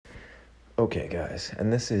Okay, guys,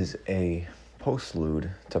 and this is a postlude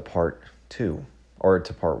to part 2, or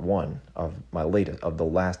to part 1 of the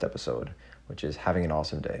last episode, which is having an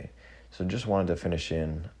awesome day. So just wanted to finish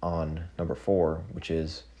in on number 4, which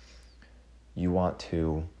is you want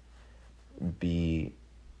to be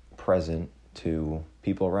present to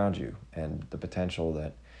people around you and the potential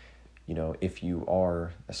that, if you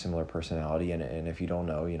are a similar personality, and if you don't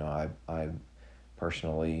know, I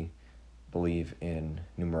personally believe in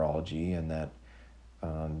numerology, and that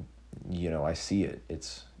I see it.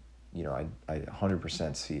 It's I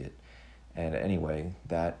 100% see it. And anyway,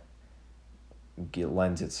 that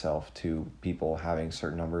lends itself to people having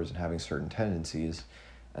certain numbers and having certain tendencies.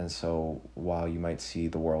 And so while you might see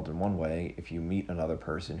the world in one way, if you meet another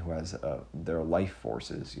person who has their life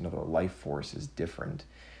forces, their life force is different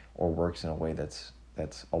or works in a way that's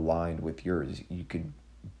aligned with yours, you could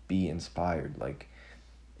be inspired. Like,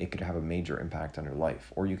 it could have a major impact on your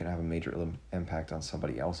life, or you can have a major impact on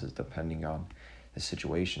somebody else's, depending on the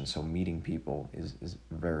situation. So meeting people is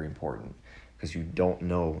very important, because you don't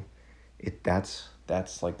know it. That's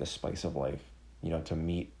like the spice of life, to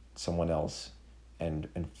meet someone else and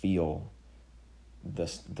feel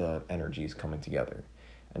the energies coming together,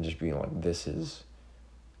 and just being like, this is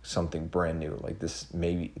something brand new. Like, this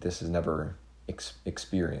is never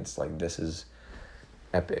experienced. Like, this is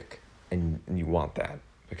epic, and you want that,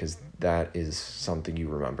 because that is something you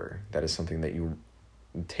remember. That is something that you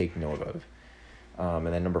take note of. And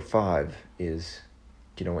then number 5 is,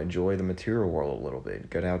 enjoy the material world a little bit.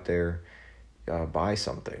 Get out there, buy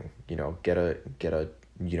something. Get a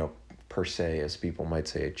per se, as people might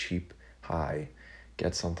say, a cheap high.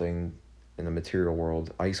 Get something in the material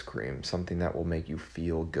world, ice cream, something that will make you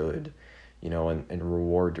feel good, and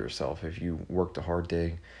reward yourself. If you worked a hard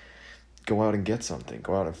day, go out and get something.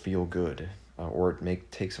 Go out and feel good. Or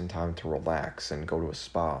take some time to relax and go to a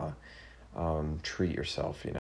spa. Treat yourself,